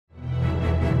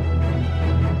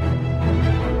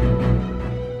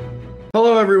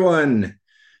Hello, everyone.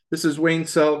 This is Wayne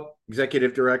Sell,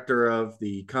 Executive Director of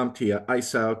the CompTIA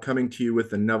ISAO, coming to you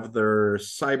with another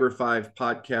Cyber5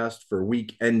 podcast for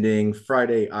week ending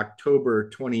Friday, October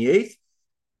 28th.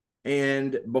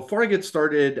 And before I get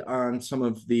started on some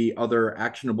of the other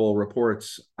actionable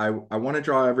reports, I want to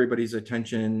draw everybody's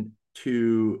attention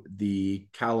to the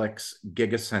Calix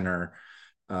Gigacenter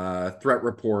threat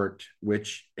report,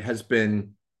 which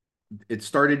it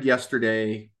started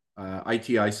yesterday. IT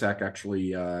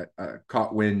actually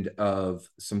caught wind of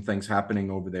some things happening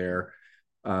over there,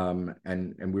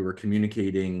 and we were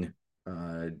communicating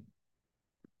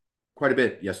quite a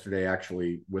bit yesterday,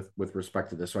 actually, with respect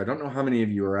to this. So I don't know how many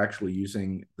of you are actually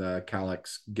using the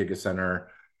Calix Gigacenter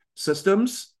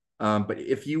systems, but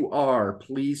if you are,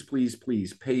 please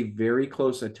pay very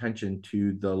close attention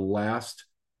to the last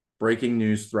breaking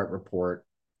news threat report,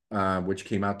 which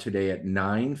came out today at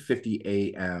 9:50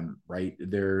 a.m. Right,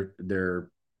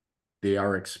 they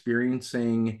are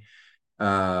experiencing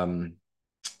um,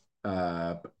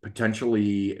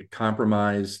 potentially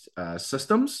compromised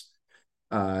systems.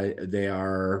 They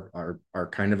are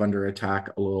kind of under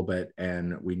attack a little bit,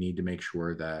 and we need to make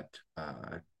sure that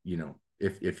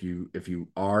if you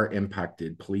are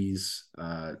impacted, please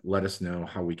let us know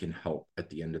how we can help at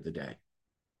the end of the day.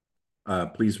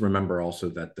 Please remember also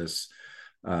that this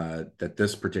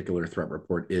particular threat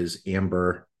report is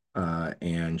amber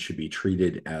and should be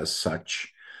treated as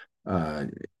such.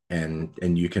 And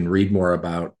you can read more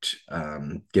about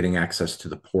getting access to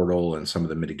the portal and some of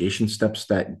the mitigation steps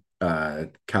that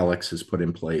Calix has put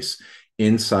in place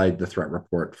inside the threat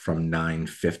report from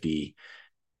 9:50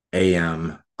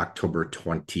 a.m. October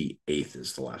 28th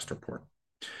is the last report.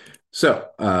 So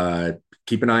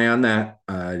keep an eye on that.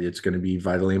 It's going to be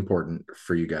vitally important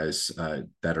for you guys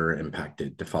that are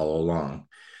impacted to follow along.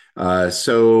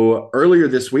 So earlier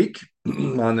this week,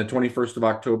 on the 21st of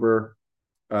October,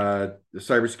 the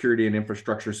Cybersecurity and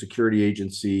Infrastructure Security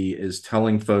Agency is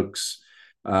telling folks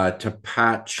to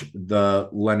patch the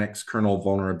Linux kernel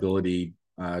vulnerability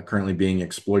currently being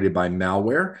exploited by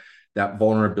malware. That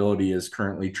vulnerability is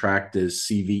currently tracked as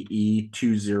CVE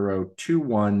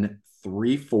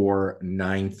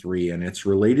 20213493, and it's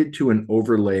related to an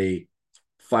overlay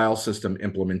file system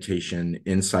implementation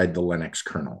inside the Linux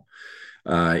kernel.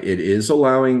 It is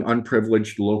allowing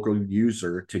unprivileged local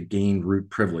user to gain root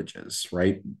privileges,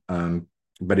 right?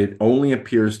 But it only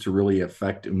appears to really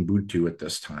affect Ubuntu at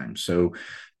this time. So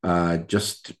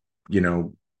just,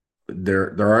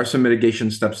 there are some mitigation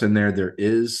steps in there.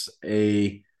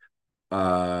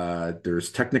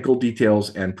 There's technical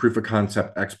details and proof of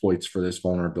concept exploits for this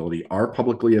vulnerability are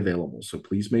publicly available. So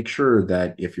please make sure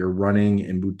that if you're running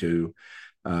Ubuntu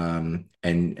and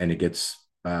it gets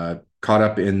caught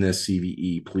up in this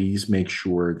CVE, please make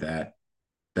sure that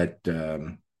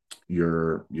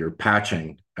you're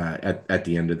patching at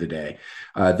the end of the day.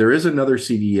 There is another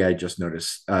CVE I just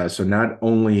noticed. So not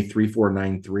only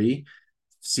 3493,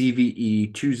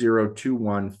 CVE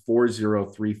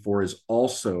 20214034 is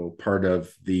also part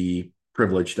of the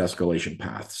privileged escalation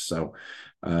path. So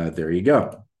there you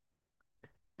go.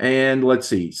 And let's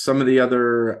see some of the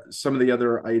other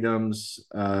items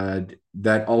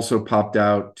that also popped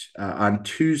out on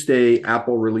Tuesday.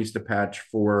 Apple released a patch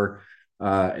for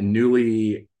a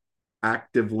newly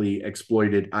actively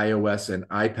exploited iOS and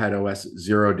iPadOS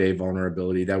 0-day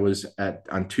vulnerability. That was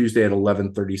on Tuesday at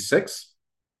 11:36.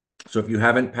 So if you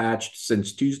haven't patched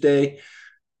since Tuesday,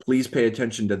 please pay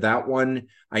attention to that one.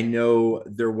 I know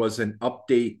there was an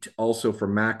update also for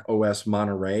Mac OS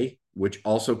Monterey, which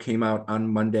also came out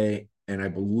on Monday, and I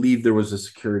believe there was a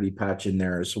security patch in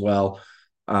there as well.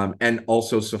 And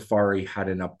also Safari had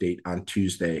an update on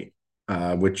Tuesday,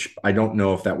 which I don't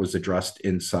know if that was addressed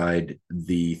inside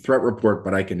the threat report,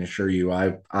 but I can assure you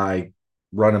I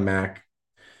run a Mac,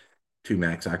 two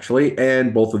Macs actually,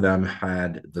 and both of them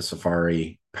had the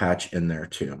Safari patch in there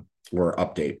too, or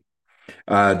update.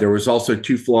 There was also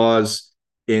two flaws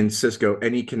in Cisco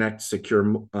AnyConnect secure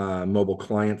mobile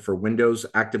client for Windows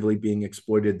actively being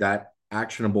exploited. That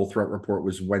actionable threat report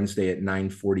was Wednesday at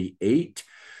 9:48.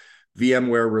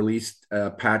 VMware released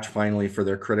a patch finally for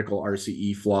their critical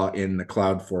RCE flaw in the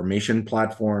cloud formation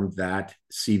platform. That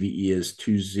CVE is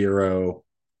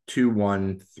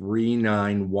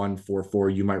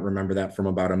 2021394144. You might remember that from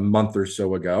about a month or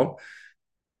so ago.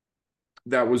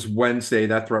 That was Wednesday.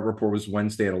 That threat report was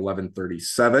Wednesday at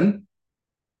 11:37.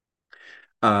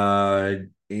 And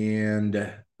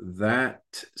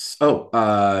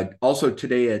also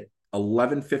today at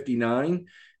 11:59,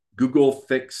 Google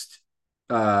fixed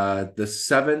the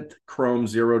seventh Chrome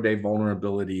 0-day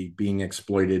vulnerability being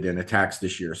exploited in attacks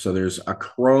this year. So there's a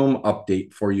Chrome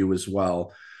update for you as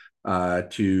well.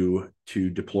 to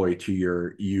deploy to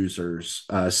your users.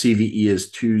 CVE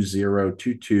is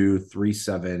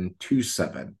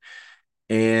 20223727.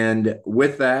 And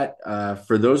with that,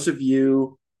 for those of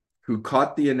you who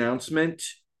caught the announcement,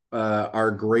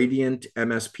 our Gradient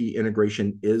MSP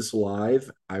integration is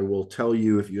live. I will tell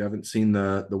you, if you haven't seen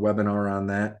the webinar on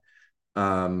that,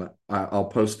 I'll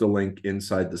post a link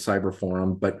inside the Cyber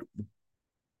Forum, but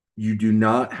you do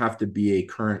not have to be a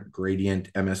current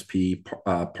Gradient MSP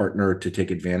partner to take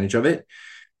advantage of it.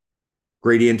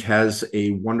 Gradient has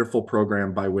a wonderful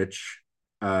program by which,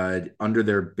 under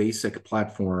their basic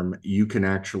platform, you can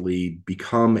actually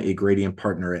become a Gradient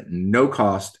partner at no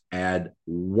cost, add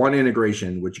one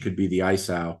integration, which could be the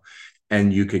ISAO,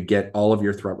 and you could get all of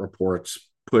your threat reports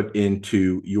put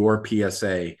into your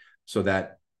PSA so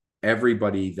that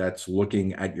everybody that's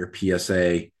looking at your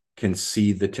PSA can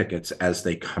see the tickets as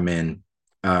they come in.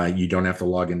 You don't have to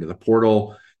log into the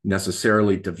portal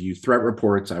necessarily to view threat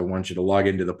reports. I want you to log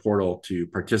into the portal to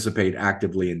participate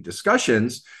actively in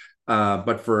discussions,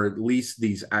 but for at least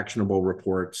these actionable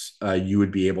reports, you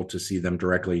would be able to see them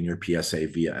directly in your PSA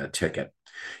via a ticket.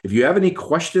 If you have any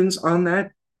questions on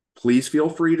that, please feel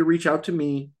free to reach out to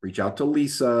me, reach out to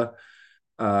Lisa,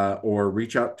 or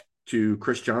reach out to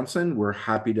Chris Johnson. We're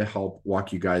happy to help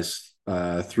walk you guys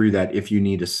through that if you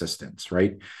need assistance,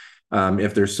 right?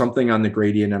 If there's something on the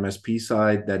Gradient MSP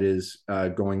side that is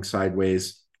going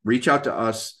sideways, reach out to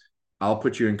us. I'll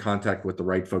put you in contact with the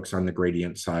right folks on the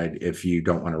Gradient side if you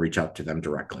don't want to reach out to them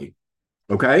directly.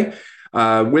 Okay.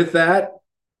 With that,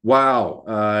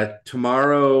 wow.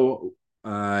 Tomorrow,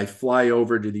 I fly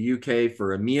over to the UK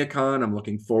for EMEACon. I'm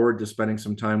looking forward to spending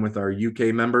some time with our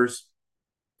UK members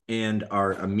and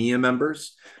our EMEA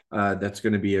members. That's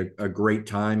going to be a great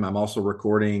time. I'm also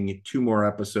recording 2 more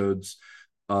episodes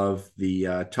of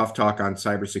the Tough Talk on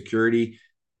cybersecurity.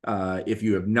 If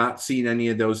you have not seen any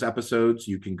of those episodes,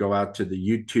 you can go out to the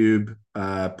YouTube,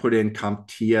 put in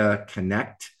CompTIA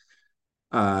Connect,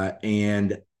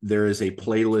 and there is a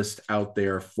playlist out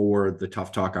there for the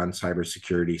Tough Talk on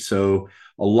cybersecurity. So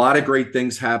a lot of great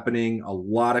things happening, a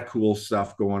lot of cool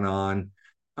stuff going on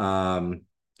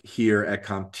here at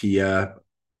CompTIA.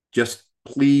 Just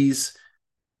please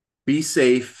be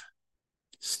safe,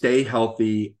 stay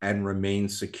healthy, and remain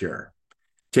secure.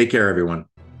 Take care, everyone.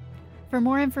 For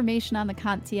more information on the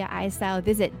CompTIA ISAO,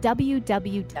 visit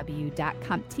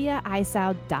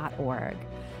www.comptiaisao.org.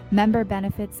 Member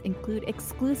benefits include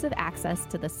exclusive access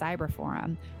to the Cyber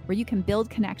Forum, where you can build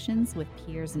connections with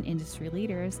peers and industry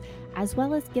leaders, as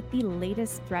well as get the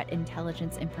latest threat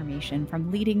intelligence information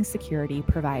from leading security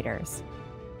providers.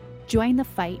 Join the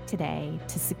fight today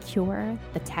to secure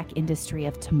the tech industry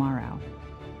of tomorrow.